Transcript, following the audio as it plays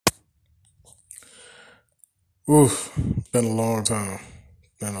Oof, been a long time.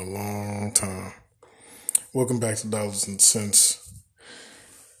 Been a long time. Welcome back to Dollars and Cents.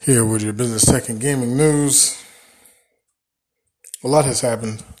 Here with your business tech and gaming news. A lot has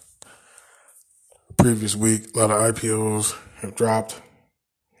happened previous week. A lot of IPOs have dropped.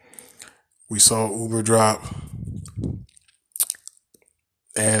 We saw Uber drop.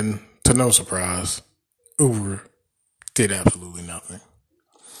 And to no surprise, Uber did absolutely nothing.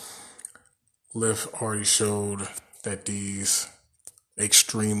 Lyft already showed that these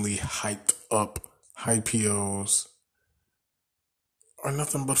extremely hyped up IPOs are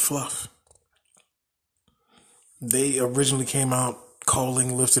nothing but fluff. They originally came out calling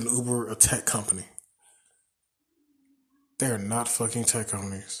Lyft and Uber a tech company. They're not fucking tech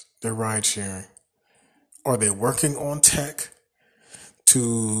companies. They're ride sharing. Are they working on tech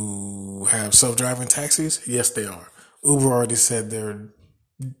to have self-driving taxis? Yes, they are. Uber already said they're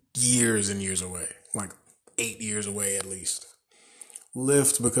years and years away, like 8 years away at least.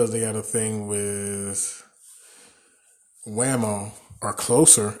 Lyft, because they got a thing with Waymo, are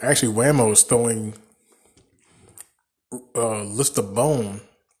closer. Actually, Waymo is throwing Lyft a bone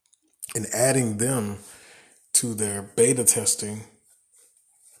and adding them to their beta testing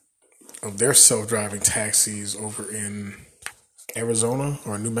of their self-driving taxis over in Arizona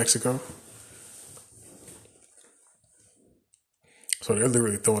or New Mexico. So they're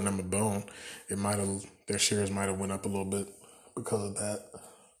literally throwing them a bone. Their shares might have went up a little bit because of that.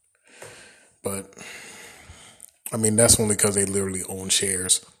 But I mean, that's only because they literally own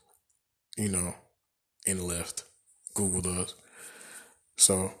shares, in Lyft. Google does.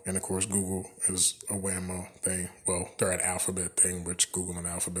 So, and of course, Google is a Waymo thing. Well, they're an Alphabet thing, which Google and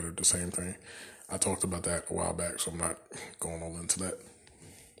Alphabet are the same thing. I talked about that a while back, so I'm not going all into that.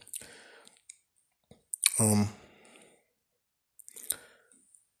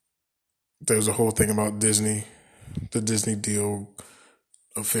 There's a whole thing about Disney. The Disney deal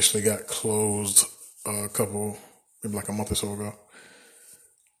officially got closed maybe like a month or so ago.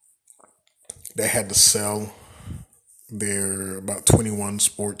 They had to sell their about 21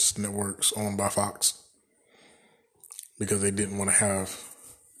 sports networks owned by Fox because they didn't want to have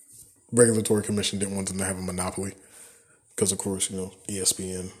regulatory commission didn't want them to have a monopoly because of course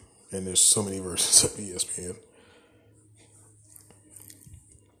ESPN, and there's so many versions of ESPN.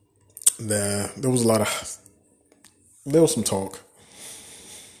 There was some talk.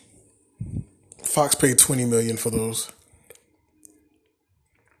 Fox paid $20 million for those.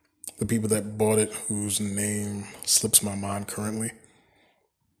 The people that bought it, whose name slips my mind currently,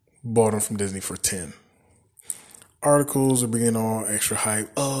 bought them from Disney for 10. Articles are bringing on extra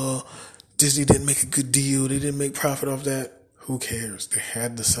hype. Disney didn't make a good deal. They didn't make profit off that. Who cares? They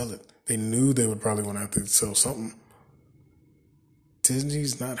had to sell it. They knew they would probably want to have to sell something.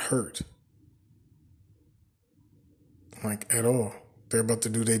 Disney's not hurt. Like, at all. They're about to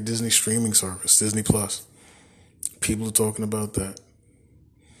do their Disney streaming service, Disney Plus. People are talking about that.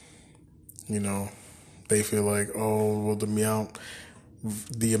 They feel like,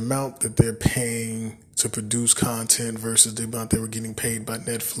 the amount that they're paying to produce content versus the amount they were getting paid by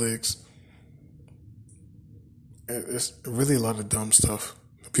Netflix. It's really a lot of dumb stuff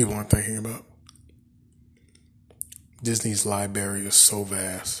that people aren't thinking about. Disney's library is so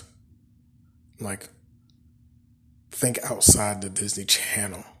vast. Like, think outside the Disney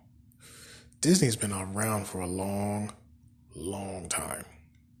Channel. Disney's been around for a long, long time.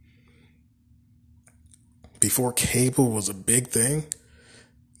 Before cable was a big thing,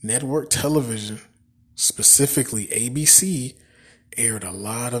 network television, specifically ABC, aired a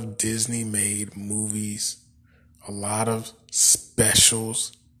lot of Disney-made movies, a lot of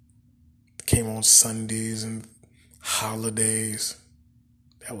specials that came on Sundays and holidays.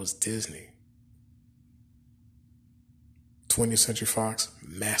 That was Disney. 20th Century Fox,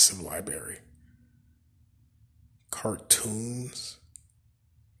 massive library. Cartoons,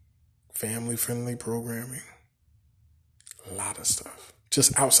 family-friendly programming, a lot of stuff.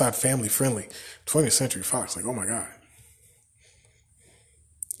 Just outside family-friendly. 20th Century Fox, like, oh my God.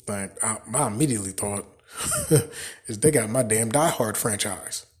 Like, I immediately thought, is they got my damn Die Hard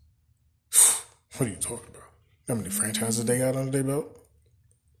franchise. What are you talking about? How many franchises they got under their belt?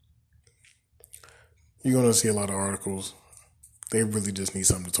 You're going to see a lot of articles. They really just need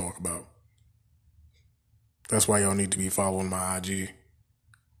something to talk about. That's why y'all need to be following my IG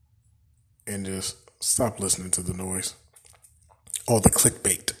and just stop listening to the noise. All the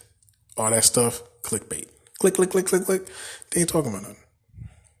clickbait. All that stuff, clickbait. Click, click, click, click, click. They ain't talking about nothing.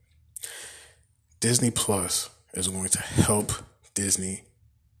 Disney Plus is going to help Disney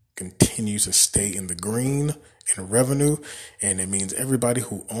continue to stay in the green in revenue. And it means everybody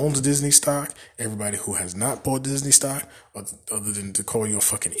who owns Disney stock, everybody who has not bought Disney stock, other than to call you a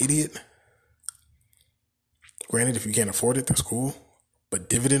fucking idiot. Granted, if you can't afford it, that's cool. But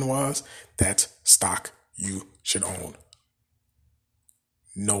dividend wise, that's stock you should own.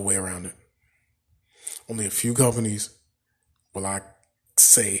 No way around it. Only a few companies will I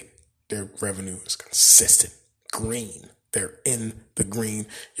say their revenue is consistent. Green. They're in the green.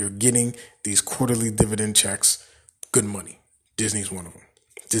 You're getting these quarterly dividend checks. Good money. Disney's one of them.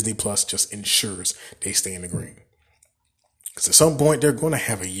 Disney Plus just ensures they stay in the green. Because at some point, they're going to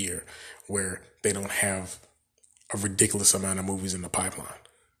have a year where they don't have a ridiculous amount of movies in the pipeline.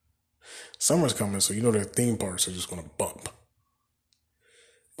 Summer's coming, so you know their theme parks are just going to bump.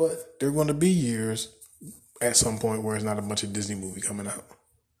 But there are going to be years at some point where it's not a bunch of Disney movie coming out.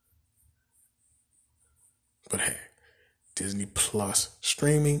 But hey, Disney Plus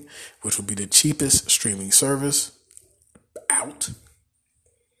streaming, which will be the cheapest streaming service out,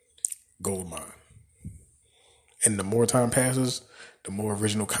 goldmine. And the more time passes, the more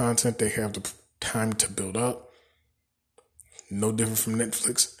original content they have the time to build up. No different from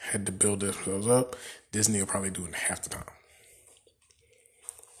Netflix, had to build themselves up. Disney will probably do it in half the time.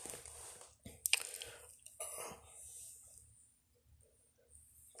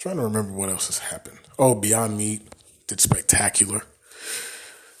 Trying to remember what else has happened. Oh, Beyond Meat did spectacular.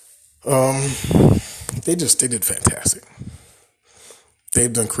 They did fantastic. They're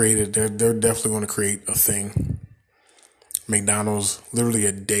definitely going to create a thing. McDonald's, literally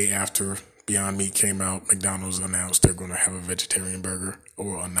a day after Beyond Meat came out, McDonald's announced they're going to have a vegetarian burger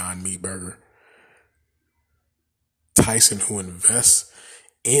or a non-meat burger. Tyson, who invests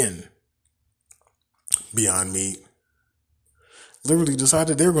in Beyond Meat, literally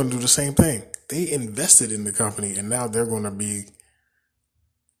decided they're going to do the same thing. They invested in the company, and now they're going to be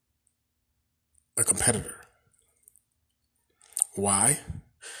a competitor. Why?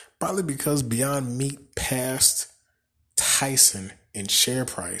 Probably because Beyond Meat passed Tyson in share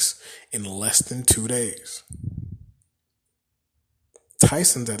price in less than 2 days.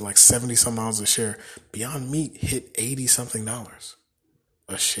 Tyson's at like $70 a share. Beyond Meat hit $80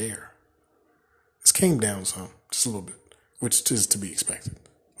 a share. This came down some, just a little bit, which is to be expected.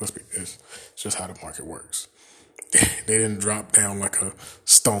 It's just how the market works. They didn't drop down like a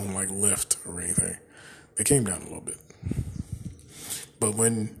stone, like Lyft or anything. They came down a little bit. But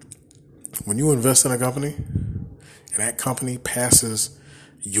when you invest in a company and that company passes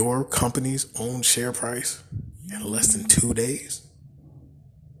your company's own share price in less than 2 days,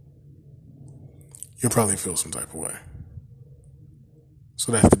 you'll probably feel some type of way.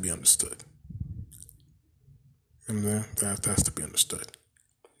 So that has to be understood. And that has to be understood.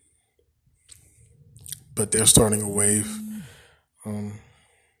 But they're starting a wave.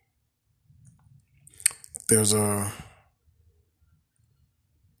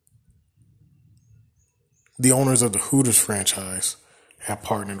 The owners of the Hooters franchise have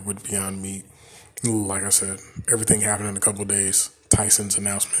partnered with Beyond Meat. Like I said, everything happened in a couple of days. Tyson's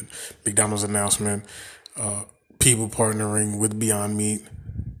announcement, McDonald's announcement, people partnering with Beyond Meat.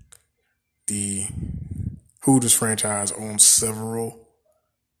 The Hooters franchise owns several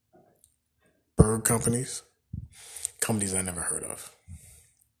burger companies I never heard of.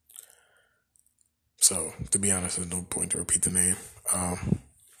 So, to be honest, there's no point to repeat the name.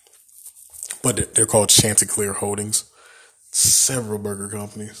 But they're called Chanticleer Holdings. Several burger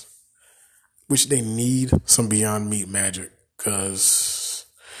companies, which they need some Beyond Meat magic because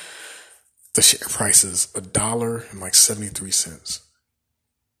the share price is $1.73.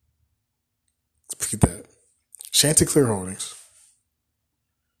 Let's repeat that. Chanticleer Holdings,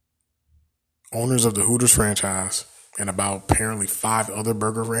 owners of the Hooters franchise, and about apparently 5 other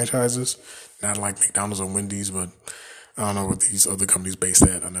burger franchises, not like McDonald's or Wendy's, but I don't know what these other companies based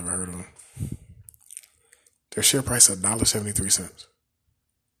at. I never heard of them. Their share price is $1.73.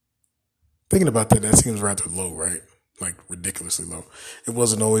 Thinking about that seems rather low, right? Like ridiculously low. It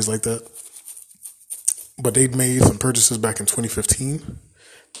wasn't always like that. But they made some purchases back in 2015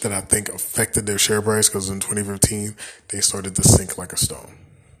 that I think affected their share price because in 2015, they started to sink like a stone.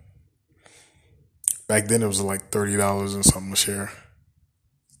 Back then, it was like $30 and something a share.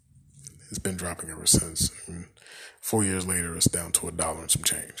 It's been dropping ever since. And 4 years later, it's down to $1 and some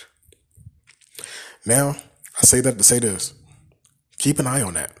change. Now, I say that to say this. Keep an eye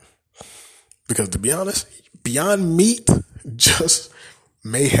on that. Because to be honest, Beyond Meat just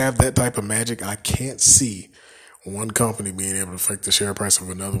may have that type of magic. I can't see one company being able to affect the share price of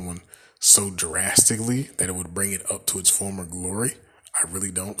another one so drastically that it would bring it up to its former glory. I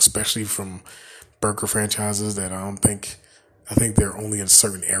really don't, especially from burger franchises that I I think they're only in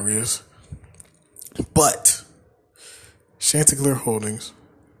certain areas. But Chanticleer Holdings,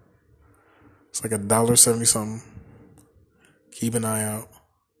 it's like $1.70 something. Keep an eye out.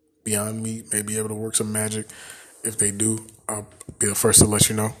 Beyond Meat may be able to work some magic. If they do, I'll be the first to let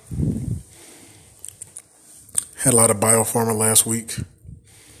you know. Had a lot of biopharma last week.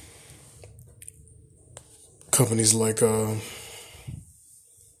 Companies like, it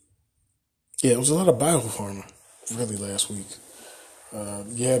was a lot of biopharma really last week.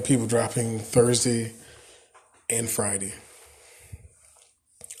 You had people dropping Thursday and Friday.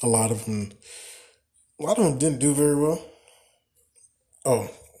 A lot of them didn't do very well. Oh,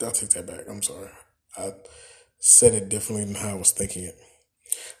 I'll take that back. I'm sorry. I said it differently than how I was thinking it.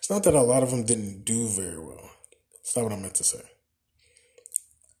 It's not that a lot of them didn't do very well. That's not what I meant to say.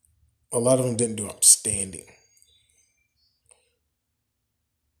 A lot of them didn't do outstanding.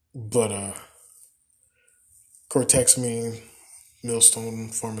 But Cortexamine, Millstone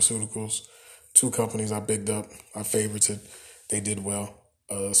Pharmaceuticals, two companies I bigged up. I favorited. They did well,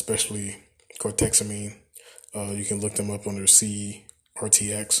 especially Cortexamine. You can look them up under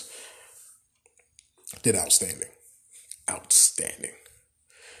CRTX. Did outstanding. Outstanding.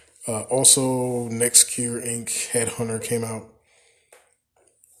 Also, NextCure Inc. Headhunter came out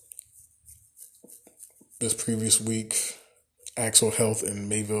this previous week. Axel Health and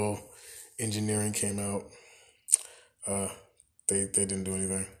Mayville Engineering came out. They didn't do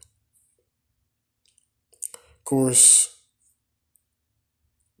anything. Of course,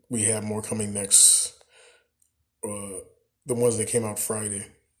 we have more coming next. The ones that came out Friday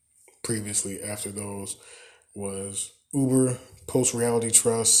previously after those was Uber, Post Reality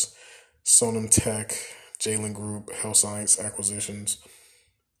Trust, Sonam Tech, Jalen Group, Health Science Acquisitions.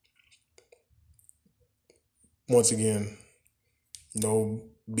 Once again, no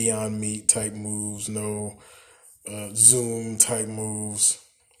Beyond Meat type moves, no Zoom type moves.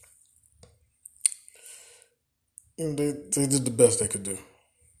 They did the best they could do.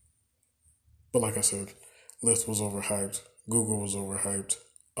 But like I said, Lyft was overhyped. Google was overhyped.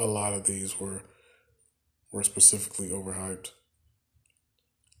 A lot of these were specifically overhyped.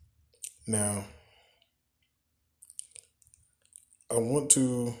 Now, I want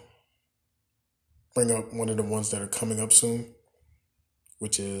to bring up one of the ones that are coming up soon,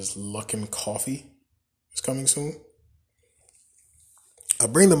 which is Luckin Coffee. It's coming soon. I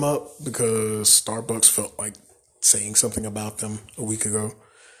bring them up because Starbucks felt like saying something about them a week ago.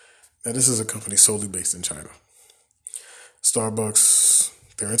 Now, this is a company solely based in China. Starbucks,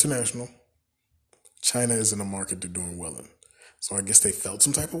 they're international. China isn't a market they're doing well in. So I guess they felt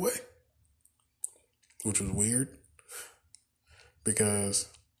some type of way, which was weird because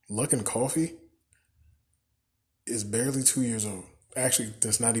Luckin Coffee is barely 2 years old. Actually,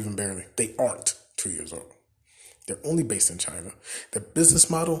 that's not even barely. They aren't 2 years old. They're only based in China. Their business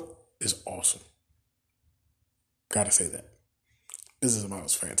model is awesome. Gotta say that. Business model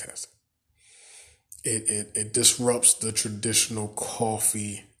is fantastic. It disrupts the traditional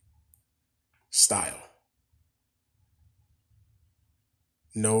coffee style.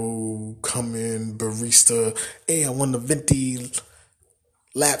 No come in barista. Hey, I want a venti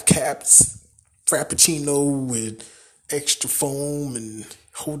lap caps frappuccino with extra foam and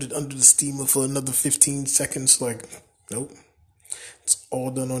hold it under the steamer for another 15 seconds. Like, nope. It's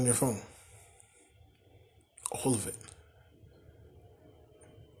all done on your phone. All of it.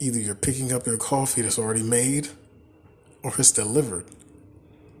 Either you're picking up your coffee that's already made or it's delivered.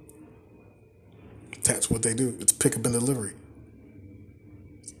 That's what they do. It's pick up and delivery.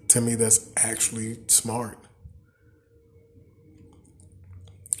 To me, that's actually smart.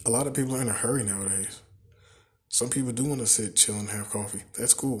 A lot of people are in a hurry nowadays. Some people do want to sit, chill, and have coffee.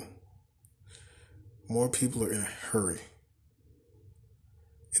 That's cool. More people are in a hurry.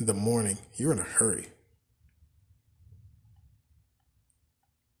 In the morning, you're in a hurry.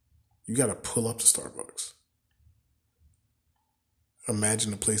 You got to pull up to Starbucks.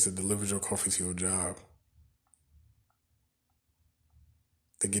 Imagine a place that delivers your coffee to your job.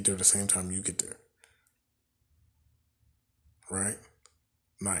 They get there at the same time you get there. Right?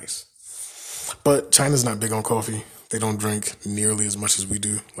 Nice. But China's not big on coffee. They don't drink nearly as much as we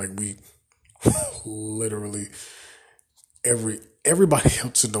do. Like, we literally, everybody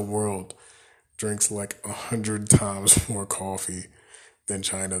else in the world drinks like 100 times more coffee than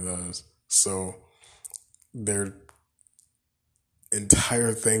China does. So their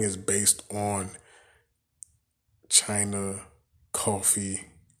entire thing is based on China coffee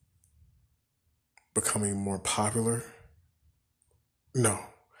becoming more popular. No.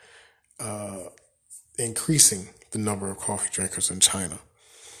 Increasing the number of coffee drinkers in China.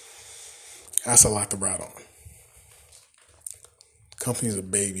 That's a lot to ride on. Company's a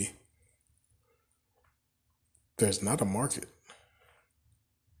baby. There's not a market.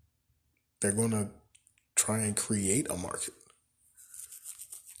 They're going to try and create a market.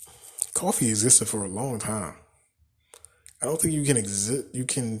 Coffee existed for a long time. I don't think you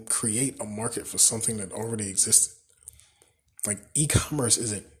can create a market for something that already existed. Like, e-commerce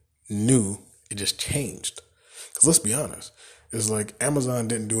isn't new, it just changed. Because let's be honest, it's like Amazon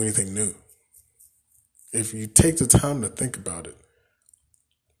didn't do anything new. If you take the time to think about it,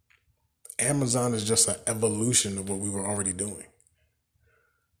 Amazon is just an evolution of what we were already doing.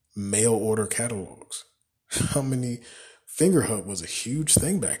 Mail order catalogs. How many? Fingerhut was a huge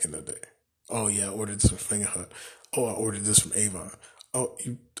thing back in the day. Oh yeah, I ordered this from Fingerhut. Oh, I ordered this from Avon. Oh,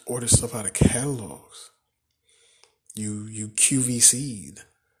 you ordered stuff out of catalogs. You QVC'd.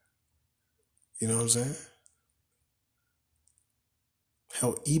 You know what I'm saying?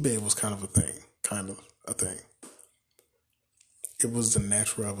 Hell, eBay was kind of a thing. It was the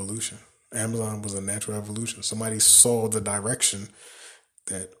natural evolution. Amazon was a natural evolution. Somebody saw the direction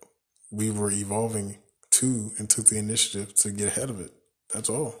that we were evolving to and took the initiative to get ahead of it. That's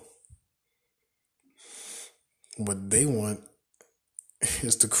all. What they want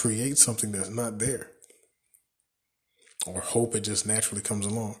is to create something that's not there, or hope it just naturally comes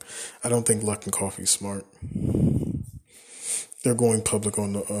along. I don't think Luckin Coffee is smart. They're going public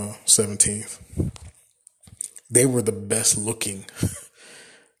on the 17th. They were the best looking.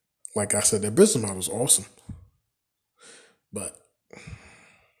 Like I said, their business model was awesome. But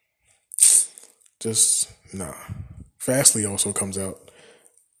just nah. Fastly also comes out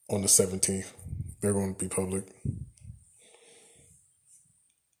on the 17th. They're going to be public.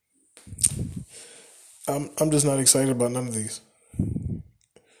 I'm just not excited about none of these.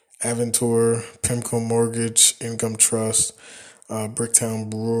 Aventura, Pimco Mortgage, Income Trust, Bricktown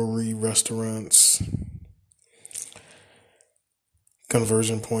Brewery, Restaurants,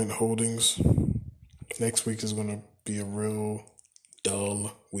 Conversion Point Holdings. Next week is going to be a real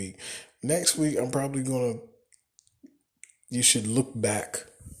dull week. Next week, I'm probably you should look back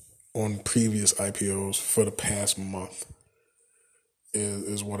on previous IPOs for the past month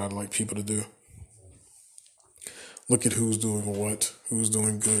is what I'd like people to do. Look at who's doing what, who's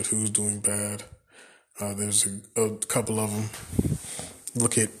doing good, who's doing bad. There's a couple of them.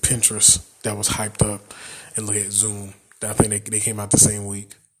 Look at Pinterest that was hyped up, and look at Zoom. I think they came out the same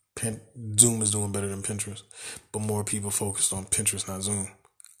week. Zoom is doing better than Pinterest, but more people focused on Pinterest, not Zoom.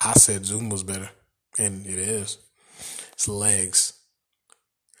 I said Zoom was better, and it is. It's legs.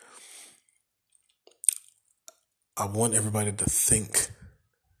 I want everybody to think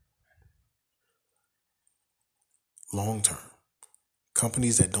long term.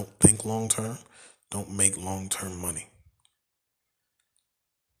 Companies that don't think long term don't make long term money.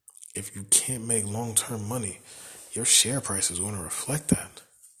 If you can't make long term money, your share price is going to reflect that.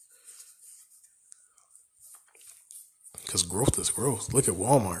 Because growth is growth. Look at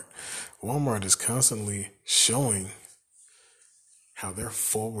Walmart. Walmart is constantly showing how they're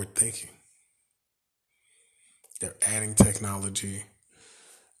forward thinking. They're adding technology,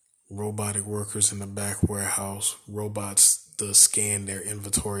 robotic workers in the back warehouse, robots to scan their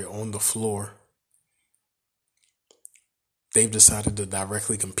inventory on the floor. They've decided to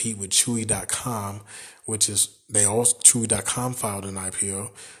directly compete with Chewy.com, which is, Chewy.com filed an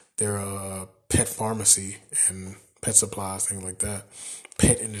IPO. They're a pet pharmacy and pet supplies, things like that.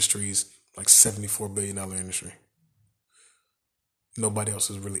 Pet industries, like $74 billion industry. Nobody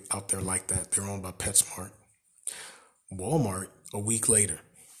else is really out there like that. They're owned by PetSmart. Walmart, a week later.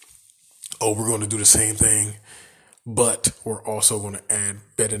 Oh, we're going to do the same thing, but we're also going to add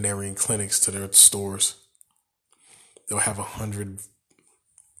veterinarian clinics to their stores. They'll have 100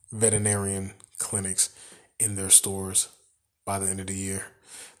 veterinarian clinics in their stores by the end of the year.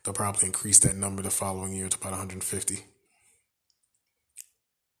 They'll probably increase that number the following year to about 150,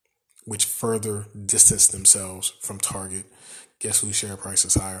 which further distance themselves from Target. Guess whose share price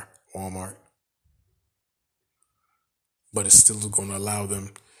is higher? Walmart. But it's still going to allow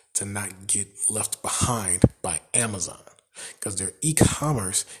them to not get left behind by Amazon, because their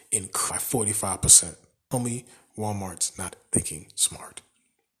e-commerce increased by 45%. Tell me Walmart's not thinking smart.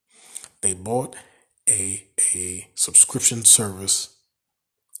 They bought a subscription service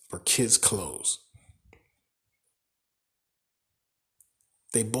for kids' clothes.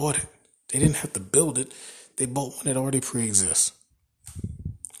 They bought it. They didn't have to build it. They bought one that already pre-exists.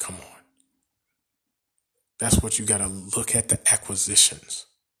 Come on. That's what you got to look at, the acquisitions.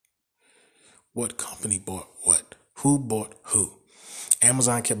 What company bought what? Who bought who?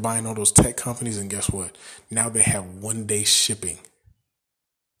 Amazon kept buying all those tech companies, and guess what? Now they have 1-day shipping.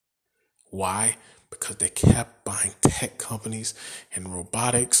 Why? because they kept buying tech companies and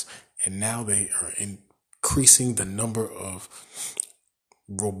robotics, and now they are increasing the number of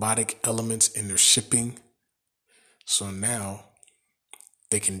robotic elements in their shipping. So now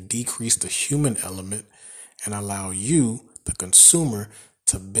they can decrease the human element and allow you, the consumer,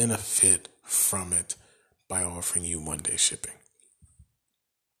 to benefit from it by offering you 1-day shipping.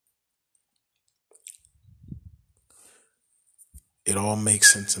 It all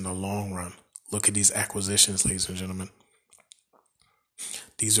makes sense in the long run. Look at these acquisitions, ladies and gentlemen.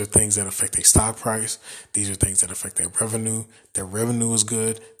 These are things that affect their stock price. These are things that affect their revenue. Their revenue is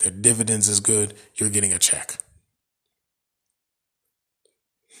good. Their dividends is good. You're getting a check.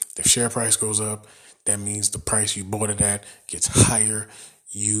 Their share price goes up. That means the price you bought it at gets higher.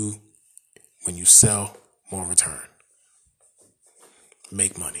 When you sell, more return.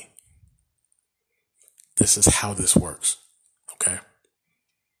 Make money. This is how this works. Okay?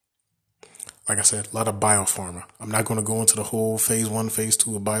 Like I said, a lot of biopharma. I'm not going to go into the whole phase 1, phase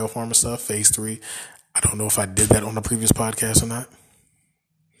 2 of biopharma stuff. Phase 3, I don't know if I did that on the previous podcast or not.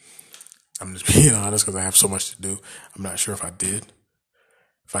 I'm just being honest because I have so much to do. I'm not sure if I did.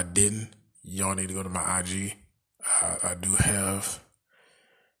 If I didn't, y'all need to go to my IG. I do have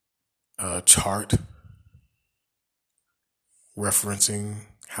a chart referencing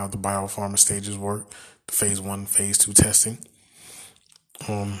how the biopharma stages work, the phase 1, phase 2 testing.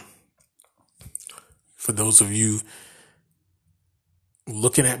 For those of you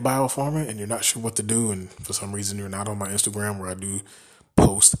looking at biopharma and you're not sure what to do, and for some reason you're not on my Instagram where I do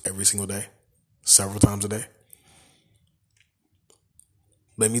post every single day, several times a day,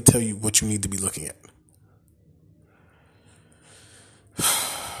 let me tell you what you need to be looking at.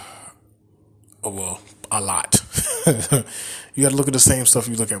 Oh, well, a lot. You got to look at the same stuff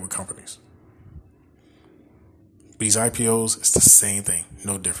you look at with companies. These IPOs, it's the same thing,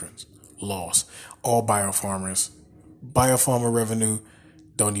 no difference. Loss. All biopharma revenue,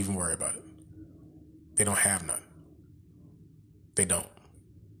 don't even worry about it. They don't have none. They don't.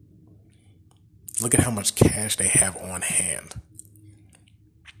 Look at how much cash they have on hand.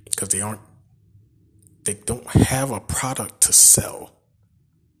 Because they don't have a product to sell.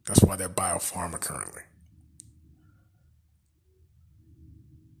 That's why they're biopharma currently.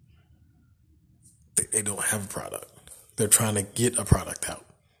 They don't have a product. They're trying to get a product out.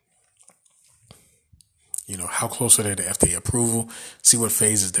 You know, how close are they to FDA approval? See what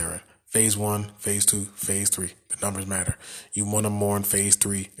phases they're in. Phase 1, phase 2, phase 3. The numbers matter. You want them more in phase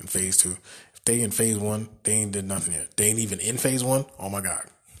 3 and phase 2. If they in phase 1, they ain't did nothing yet. They ain't even in phase 1. Oh my God.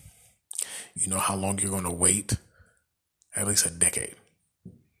 You know how long you're going to wait? At least a decade.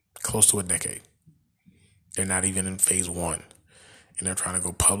 Close to a decade. They're not even in phase 1. And they're trying to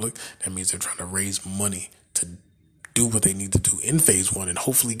go public. That means they're trying to raise money to do what they need to do in phase 1 and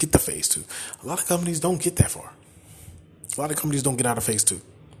hopefully get to phase 2. A lot of companies don't get that far. A lot of companies don't get out of phase 2.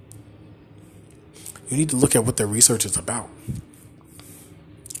 You need to look at what their research is about.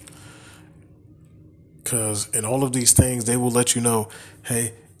 Because in all of these things, they will let you know,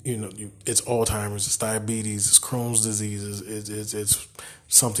 hey, you know, it's Alzheimer's, it's diabetes, it's Crohn's disease, it's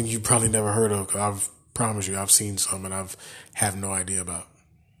something you probably never heard of. I've promise you, I've seen some and I've have no idea about.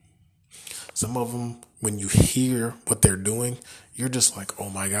 Some of them, when you hear what they're doing, you're just like, oh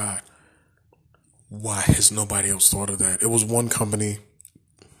my God, why has nobody else thought of that? It was one company,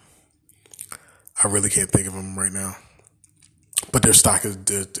 I really can't think of them right now, but their stock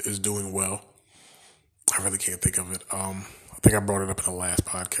is doing well. I really can't think of it. I think I brought it up in the last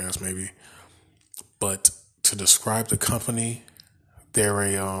podcast maybe, but to describe the company,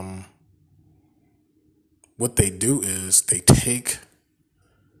 they're what they do is they take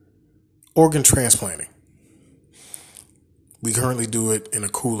organ transplanting. We currently do it in a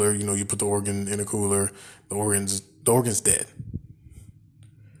cooler. You know, you put the organ in a cooler, the organ's dead.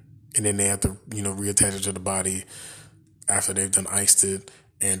 And then they have to, you know, reattach it to the body after they've done iced it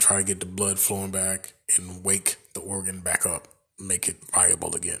and try to get the blood flowing back and wake the organ back up, make it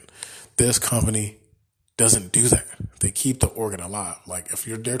viable again. This company doesn't do that. They keep the organ alive. Like if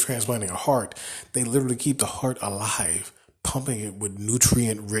they're transplanting a heart, they literally keep the heart alive, pumping it with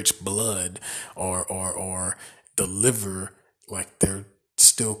nutrient-rich blood or the liver, like they're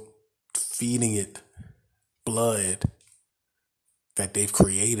still feeding it blood that they've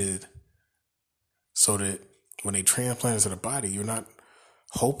created so that when they transplant it to the body, you're not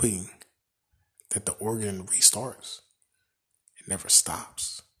hoping that the organ restarts. It never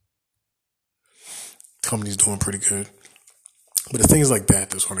stops. The company's doing pretty good. But the things like that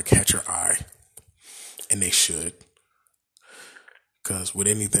that's going to catch your eye, and they should. Because with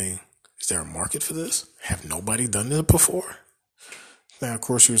anything, is there a market for this? Have nobody done this before? Now, of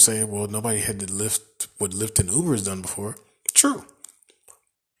course, you would say, well, nobody had to lift what Lyft and Uber has done before. True.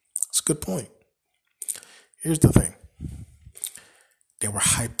 That's a good point. Here's the thing. They were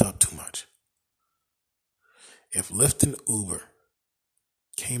hyped up too much. If Lyft and Uber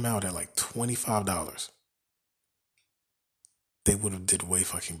came out at like $25, they would have did way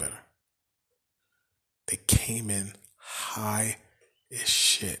fucking better. They came in high as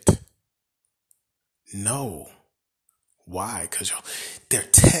shit. No. Why? Because they're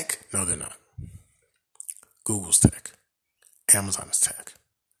tech. No, they're not. Google's tech. Amazon is tech.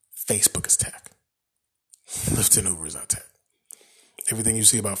 Facebook is tech. Lyft and Uber is not tech. Everything you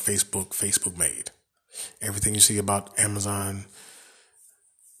see about Facebook, Facebook made. Everything you see about Amazon,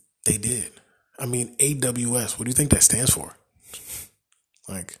 they did. I mean, AWS, what do you think that stands for?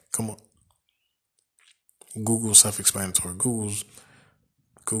 Like, come on. Google's self-explanatory.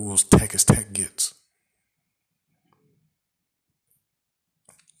 Google's tech as tech gets.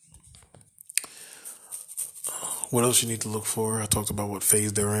 What else you need to look for? I talked about what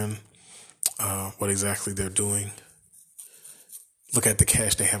phase they're in, what exactly they're doing. Look at the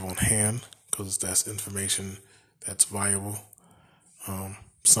cash they have on hand, because that's information that's valuable.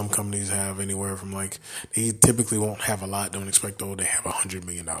 Some companies have anywhere from they typically won't have a lot. Don't expect, they have $100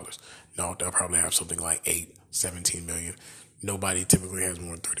 million. No, they'll probably have something like 17 million. Nobody typically has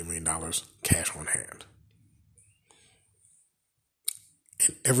more than $30 million cash on hand.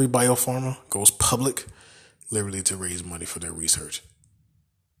 And every biopharma goes public literally to raise money for their research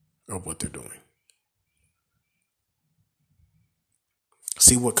of what they're doing.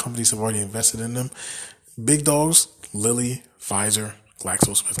 See what companies have already invested in them. Big dogs, Lilly, Pfizer,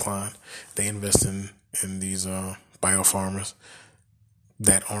 GlaxoSmithKline, they invest in these biopharmas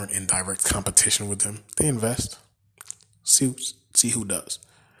that aren't in direct competition with them. They invest. See who does.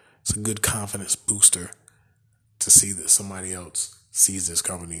 It's a good confidence booster to see that somebody else sees this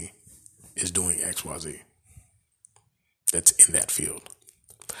company is doing XYZ that's in that field.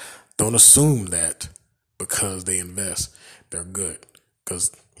 Don't assume that because they invest, they're good.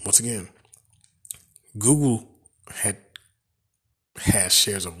 Because, once again, Google has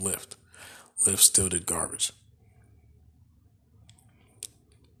shares of Lyft. Lyft still did garbage.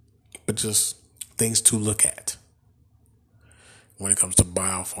 But just things to look at when it comes to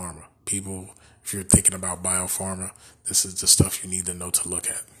biopharma. People, if you're thinking about biopharma, this is the stuff you need to know to look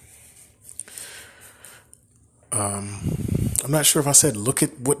at. I'm not sure if I said look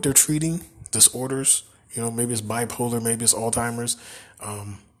at what they're treating, disorders. Maybe it's bipolar, maybe it's Alzheimer's.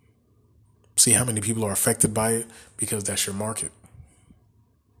 See how many people are affected by it, because that's your market.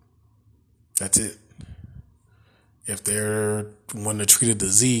 That's it. If they're wanting to treat a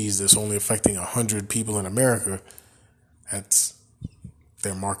disease that's only affecting 100 people in America,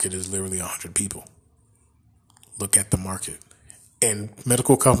 their market is literally 100 people. Look at the market. And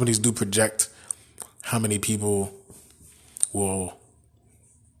medical companies do project how many people will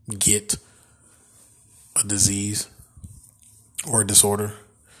get a disease or a disorder.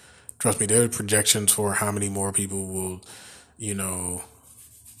 Trust me, there are projections for how many more people will,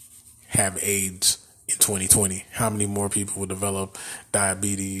 have AIDS in 2020. How many more people will develop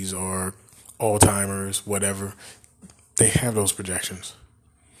diabetes or Alzheimer's, whatever. They have those projections.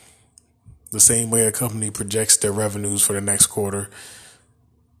 The same way a company projects their revenues for the next quarter,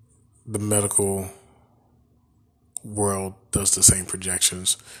 the medical world does the same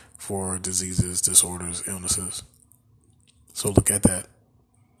projections for diseases, disorders, illnesses. So look at that.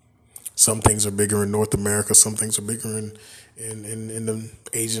 Some things are bigger in North America. Some things are bigger in the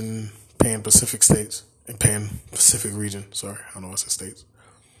Asian Pan-Pacific states and Pan-Pacific region. Sorry, I don't know what's the states.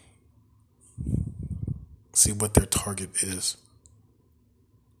 See what their target is.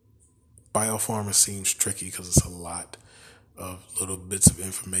 Biopharma seems tricky because it's a lot of little bits of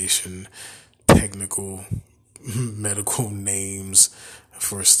information, technical, medical names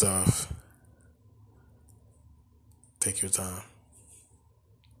for stuff. Take your time.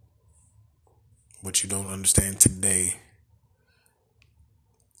 What you don't understand today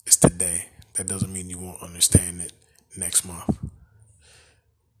is today. That doesn't mean you won't understand it next month.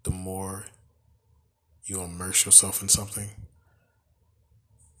 The more you immerse yourself in something,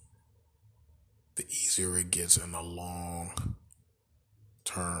 the easier it gets in the long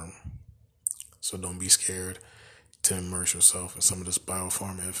term. So don't be scared to immerse yourself in some of this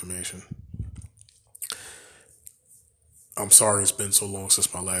biopharma information. I'm sorry it's been so long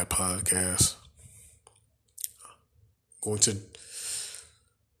since my last podcast. Going to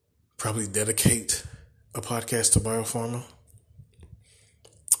probably dedicate a podcast to biopharma.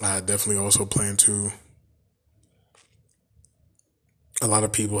 I definitely also plan to. A lot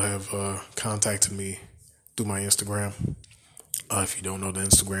of people have contacted me through my Instagram. If you don't know the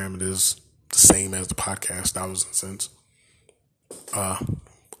Instagram, it is the same as the podcast, dollars and cents.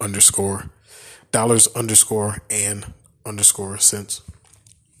 Underscore dollars underscore and underscore cents.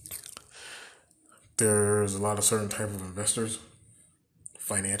 There's a lot of certain type of investors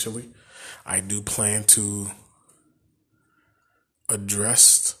financially. I do plan to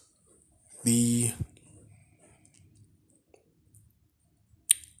address the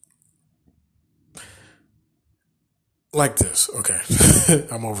like this. Okay.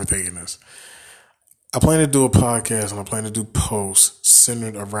 I'm overthinking this. I plan to do a podcast and I plan to do posts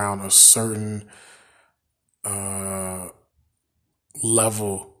centered around a certain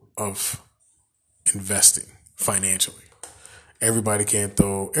level of investing financially. Everybody can't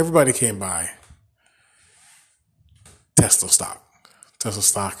buy Tesla stock. Tesla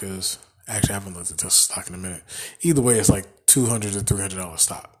stock is, actually I haven't looked at Tesla stock in a minute. Either way, it's like $200 to $300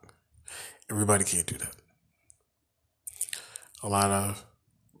 stock. Everybody can't do that. A lot of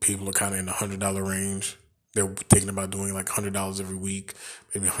people are kind of in the $100 range. They're thinking about doing like $100 every week,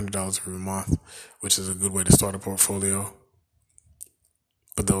 maybe $100 every month, which is a good way to start a portfolio.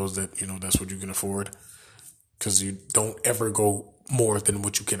 For those that, that's what you can afford. Because you don't ever go more than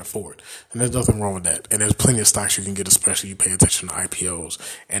what you can afford. And there's nothing wrong with that. And there's plenty of stocks you can get, especially you pay attention to IPOs.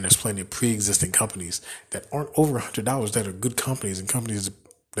 And there's plenty of pre-existing companies that aren't over $100 that are good companies and companies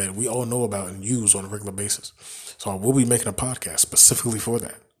that we all know about and use on a regular basis. So I will be making a podcast specifically for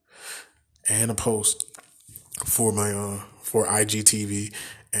that. And a post for my for IGTV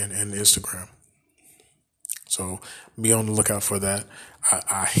and Instagram. So be on the lookout for that.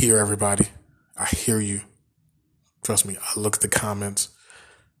 I hear everybody. I hear you. Trust me, I look at the comments.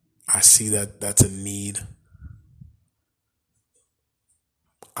 I see that that's a need.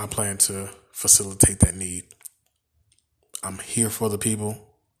 I plan to facilitate that need. I'm here for the people.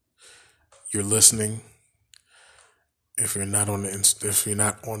 You're listening. If you're not on my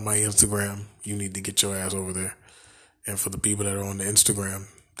Instagram, you need to get your ass over there. And for the people that are on the Instagram,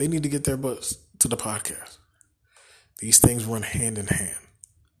 they need to get their butts to the podcast. These things run hand in hand.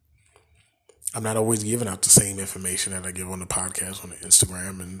 I'm not always giving out the same information that I give on the podcast on the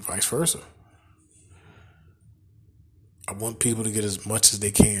Instagram and vice versa. I want people to get as much as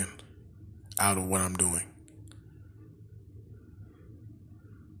they can out of what I'm doing.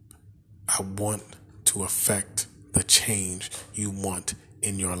 I want to affect the change you want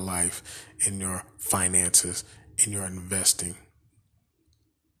in your life, in your finances, in your investing.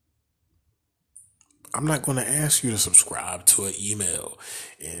 I'm not going to ask you to subscribe to an email.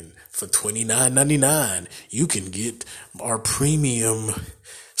 And for $29.99, you can get our premium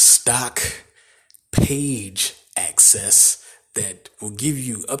stock page access that will give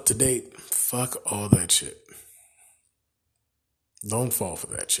you up to date. Fuck all that shit. Don't fall for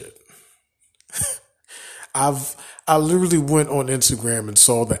that shit. I literally went on Instagram and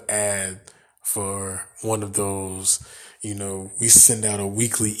saw the ad for one of those, we send out a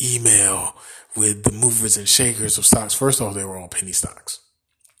weekly email with the movers and shakers of stocks. First off, they were all penny stocks.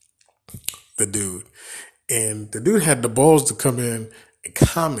 The dude had the balls to come in and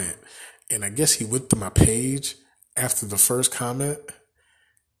comment. And I guess he went to my page after the first comment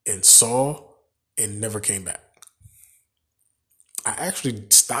and saw and never came back. I actually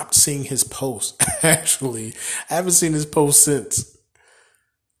stopped seeing his post. I haven't seen his post since.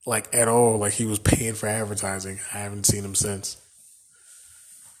 Like at all. Like he was paying for advertising. I haven't seen him since.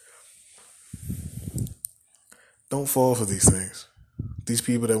 Don't fall for these things. These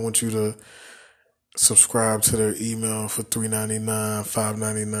people that want you to subscribe to their email for $3.99,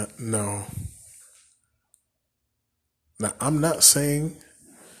 $5.99. No. Now, I'm not saying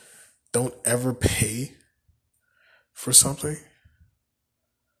don't ever pay for something.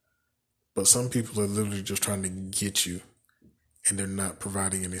 But some people are literally just trying to get you and they're not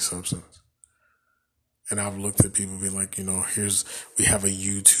providing any substance. And I've looked at people being like, we have a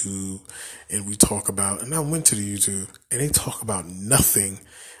YouTube and we talk about, and I went to the YouTube and they talk about nothing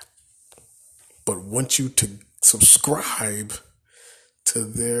but want you to subscribe to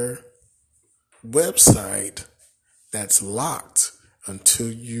their website that's locked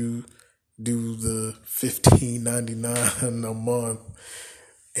until you do the $15.99 a month.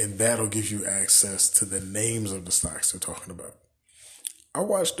 And that'll give you access to the names of the stocks they're talking about. I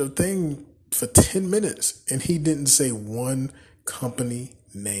watched the thing for 10 minutes and he didn't say one company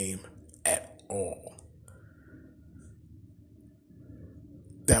name at all.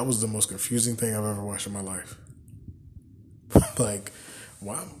 That was the most confusing thing I've ever watched in my life. Like,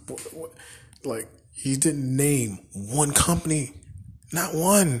 why? Like, he didn't name one company. Not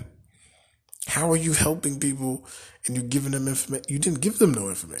one. How are you helping people and you're giving them information? You didn't give them no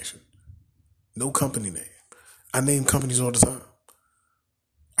information. No company name. I name companies all the time.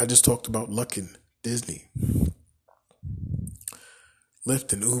 I just talked about Luckin, Disney,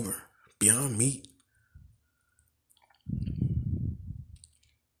 Lyft and Uber, Beyond Meat.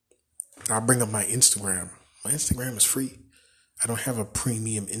 I'll bring up my Instagram. My Instagram is free. I don't have a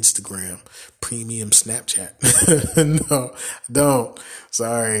premium Instagram, premium Snapchat. No, I don't.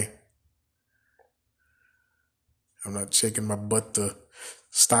 Sorry. I'm not shaking my butt to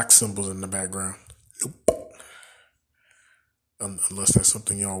stock symbols in the background. Nope. Unless that's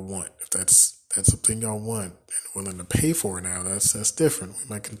something y'all want. If that's something y'all want and willing to pay for it now, that's different. We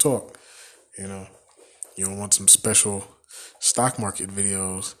might can talk. You know, you don't want some special stock market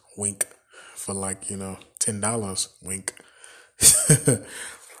videos, wink, for like, $10, wink.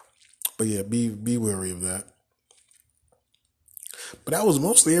 But yeah, be wary of that. But that was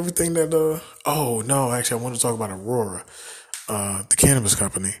mostly everything that oh no, actually I want to talk about Aurora, the cannabis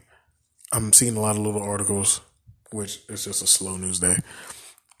company. I'm seeing a lot of little articles, which is just a slow news day.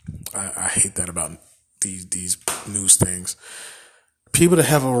 I hate that about these news things. People that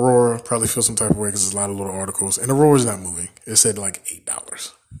have Aurora probably feel some type of way because there's a lot of little articles, and Aurora's not moving. It said like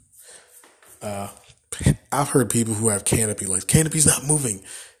 $8. I've heard people who have Canopy like, Canopy's not moving.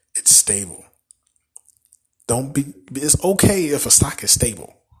 It's stable. It's okay if a stock is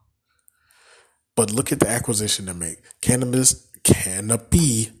stable. But look at the acquisition they make.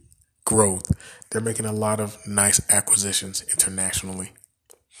 Canopy Growth. They're making a lot of nice acquisitions internationally,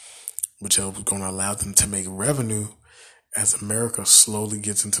 which is going to allow them to make revenue as America slowly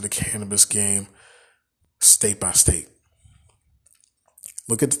gets into the cannabis game state by state.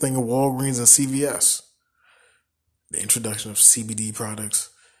 Look at the thing of Walgreens and CVS. The introduction of CBD products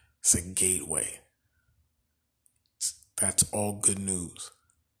is a gateway. That's all good news.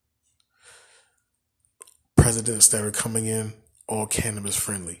 Presidents that are coming in, all cannabis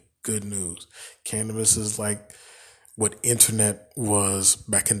friendly. Good news. Cannabis is like what internet was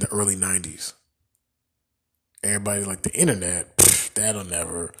back in the early 90s. Everybody like the internet, that'll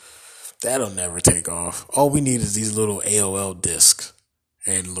never take off. All we need is these little AOL discs.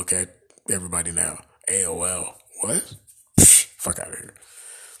 And look at everybody now. AOL. What? Fuck out of here.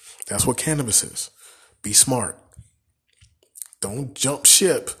 That's what cannabis is. Be smart. Don't jump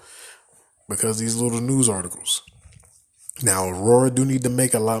ship because these little news articles. Now, Aurora do need to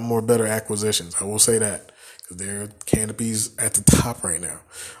make a lot more better acquisitions. I will say that. Because their Canopy's at the top right now.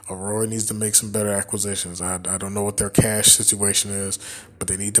 Aurora needs to make some better acquisitions. I don't know what their cash situation is, but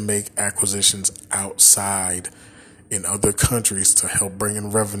they need to make acquisitions outside in other countries to help bring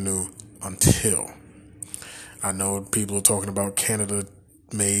in revenue until. I know people are talking about Canada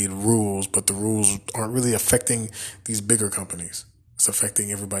made rules, but the rules aren't really affecting these bigger companies. It's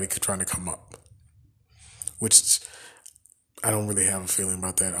affecting everybody trying to come up, which I don't really have a feeling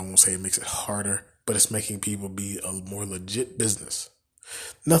about that. I won't say it makes it harder, but it's making people be a more legit business.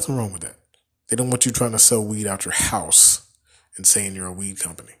 Nothing wrong with that. They don't want you trying to sell weed out your house and saying you're a weed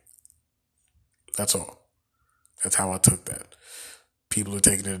company. That's all. That's how I took that. People are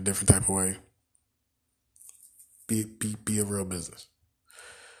taking it a different type of way. Be a real business.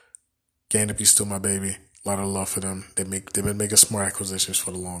 Canopy's still my baby. A lot of love for them. They've been making smart acquisitions for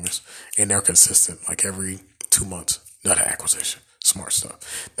the longest, and they're consistent. Like every 2 months, another acquisition, smart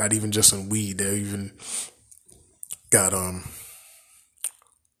stuff. Not even just in weed. They even got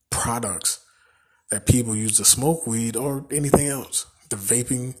products that people use to smoke weed or anything else. The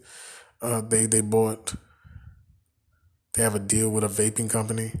vaping, they bought. They have a deal with a vaping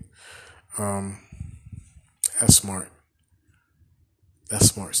company. That's smart. That's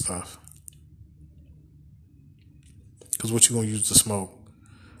smart stuff. Because what you going to use to smoke?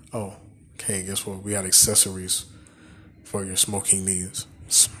 Oh, okay, guess what? We got accessories for your smoking needs.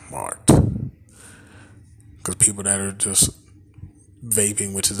 Smart. Because people that are just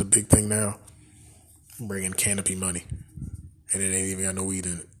vaping, which is a big thing now, bringing Canopy money. And it ain't even got no weed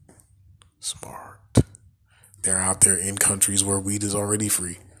in it. Smart. They're out there in countries where weed is already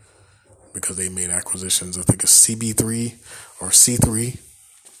free. Because they made acquisitions. I think it's CB3 or C3.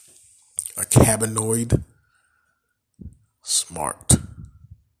 A cannabinoid. Smart.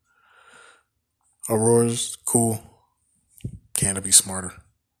 Aurora's cool. Canopy smarter.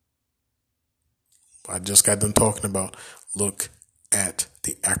 I just got done talking about look at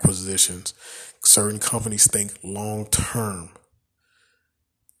the acquisitions. Certain companies think long term.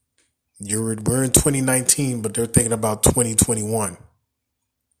 We're in 2019, but they're thinking about 2021.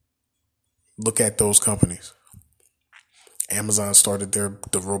 Look at those companies. Amazon started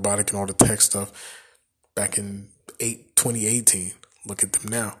the robotic and all the tech stuff back in 2018. Look at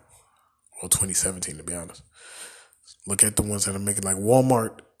them now. Well, 2017 to be honest. Look at the ones that are making, like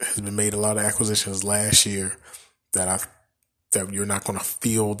Walmart has been made a lot of acquisitions last year that that you're not going to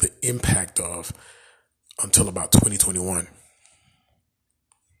feel the impact of until about 2021.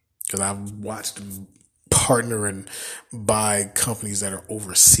 Because I've watched them partner and buy companies that are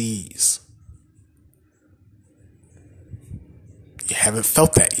overseas. You haven't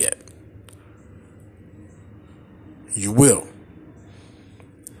felt that yet. You will.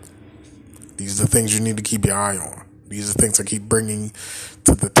 These are the things you need to keep your eye on. These are the things I keep bringing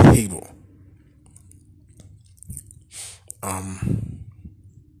to the table.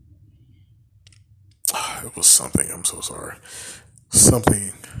 It was something, I'm so sorry.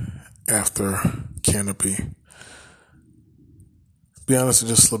 Something after Canopy. To be honest, it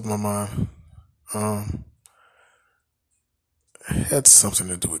just slipped my mind. It had something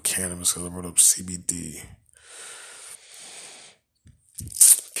to do with cannabis because I brought up CBD.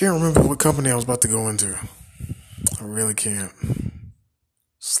 Can't remember what company I was about to go into. I really can't.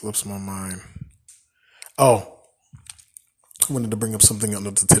 Slips my mind. Oh, I wanted to bring up something under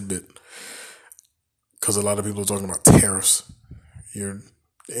the tidbit because a lot of people are talking about tariffs. You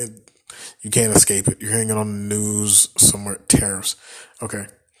can't escape it. You're hearing it on the news somewhere. Tariffs. Okay.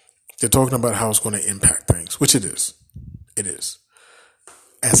 They're talking about how it's going to impact things, which it is. It is.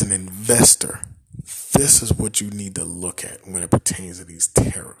 As an investor, this is what you need to look at when it pertains to these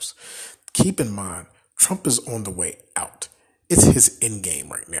tariffs. Keep in mind, Trump is on the way out. It's his end game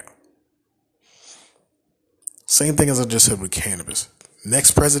right now. Same thing as I just said with cannabis.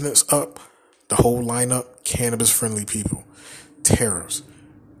 Next president's up, the whole lineup, cannabis-friendly people. Tariffs.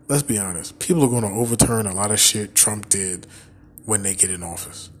 Let's be honest. People are going to overturn a lot of shit Trump did when they get in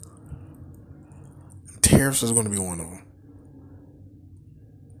office. Tariffs is going to be one of them.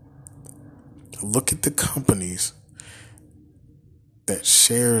 Look at the companies that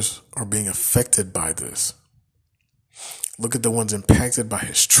shares are being affected by this. Look at the ones impacted by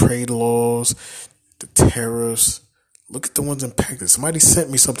his trade laws, the tariffs. Look at the ones impacted. Somebody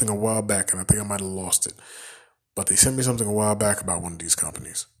sent me something a while back, and I think I might have lost it. But they sent me something a while back about one of these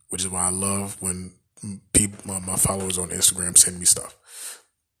companies, which is why I love when people, my followers on Instagram send me stuff.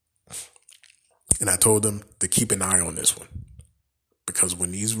 And I told them to keep an eye on this one. Because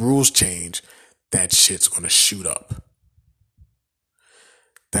when these rules change, that shit's going to shoot up.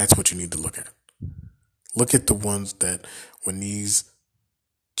 That's what you need to look at. Look at the ones that when these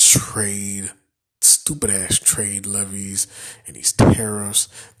stupid ass trade levies and these tariffs,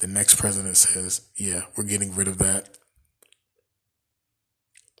 the next president says, yeah, we're getting rid of that.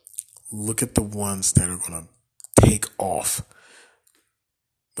 Look at the ones that are going to take off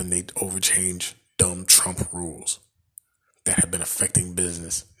when they overchange dumb Trump rules that have been affecting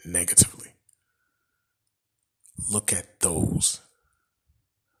business negatively. Look at those.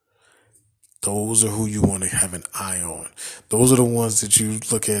 Those are who you want to have an eye on. Those are the ones that you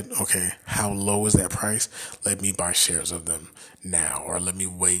look at, okay, how low is that price? Let me buy shares of them now, or let me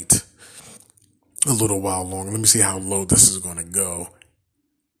wait a little while longer. Let me see how low this is going to go.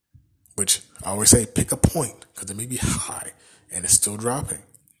 Which I always say, pick a point, because it may be high and it's still dropping.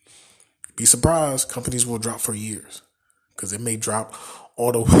 Be surprised, companies will drop for years, because it may drop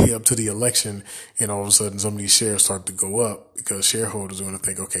all the way up to the election, and all of a sudden some of these shares start to go up because shareholders are going to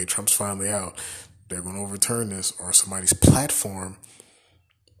think, okay, Trump's finally out. They're going to overturn this, or somebody's platform,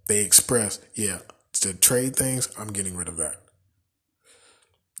 they express, yeah, to trade things, I'm getting rid of that.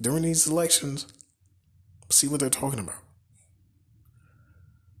 During these elections, see what they're talking about.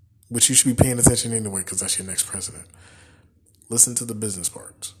 Which you should be paying attention anyway, because that's your next president. Listen to the business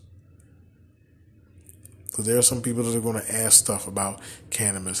parts. Because there are some people that are going to ask stuff about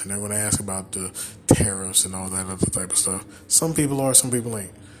cannabis, and they're going to ask about the tariffs and all that other type of stuff. Some people are, some people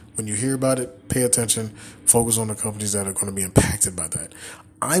ain't. When you hear about it, pay attention. Focus on the companies that are going to be impacted by that.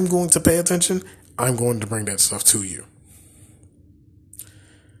 I'm going to pay attention. I'm going to bring that stuff to you.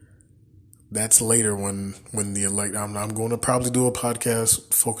 That's later when the elect. I'm going to probably do a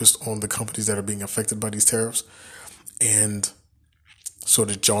podcast focused on the companies that are being affected by these tariffs, and so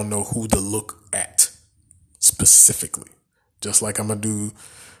that y'all know who to look at specifically. Just like I'm gonna do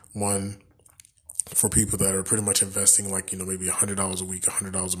one for people that are pretty much investing, like, maybe $100 a week,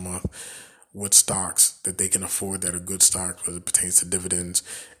 $100 a month, with stocks that they can afford, that are good stocks as it pertains to dividends,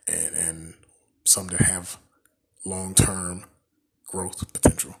 and some that have long-term growth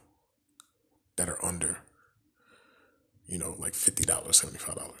potential that are under, like $50,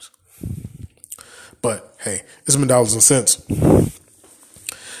 $75. But hey, it's been dollars and cents.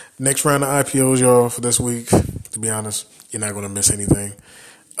 Next round of IPOs, y'all, for this week. To be honest, you're not going to miss anything.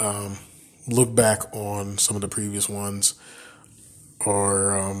 Look back on some of the previous ones,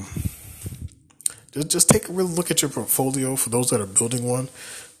 or just take a real look at your portfolio for those that are building one.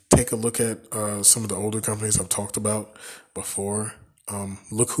 take a look at some of the older companies I've talked about before.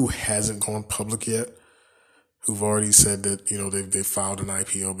 Look who hasn't gone public yet, who've already said that, they've filed an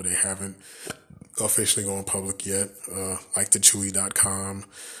IPO, but they haven't officially gone public yet, like the Chewy.com,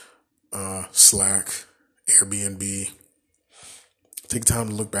 Slack, Airbnb. Take time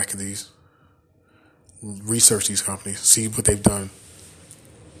to look back at these, research these companies, see what they've done,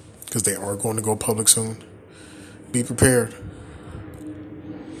 because they are going to go public soon. Be prepared.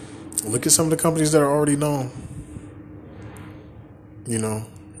 Look at some of the companies that are already known.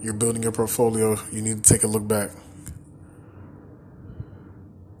 You're building your portfolio. You need to take a look back.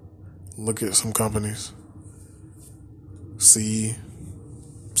 Look at some companies. See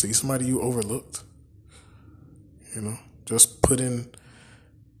somebody you overlooked. Just put in.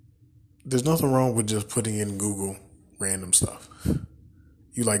 There's nothing wrong with just putting in Google random stuff.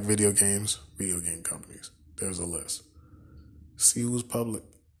 You like video games, video game companies. There's a list. See who's public.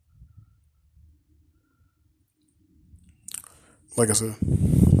 Like I said,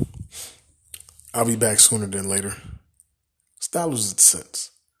 I'll be back sooner than later. Stylers and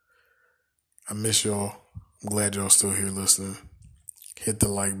Sense. I miss y'all. I'm glad y'all still here listening. Hit the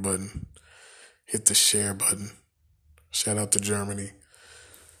like button. Hit the share button. Shout out to Germany.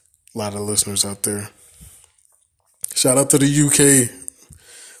 A lot of listeners out there. Shout out to the UK.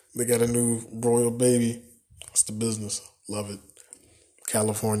 They got a new royal baby. It's the business. Love it.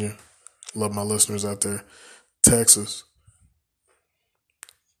 California. Love my listeners out there. Texas.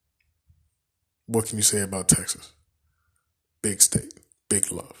 What can you say about Texas? Big state. Big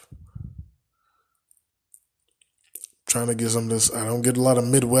love. Trying to get some of this. I don't get a lot of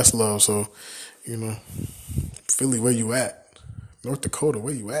Midwest love, so, Philly, where you at? North Dakota,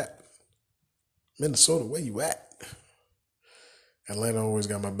 where you at? Minnesota, where you at? Atlanta always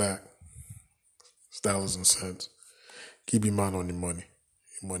got my back. Stylers and Sense. Keep your mind on your money.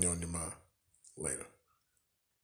 Your money on your mind. Later.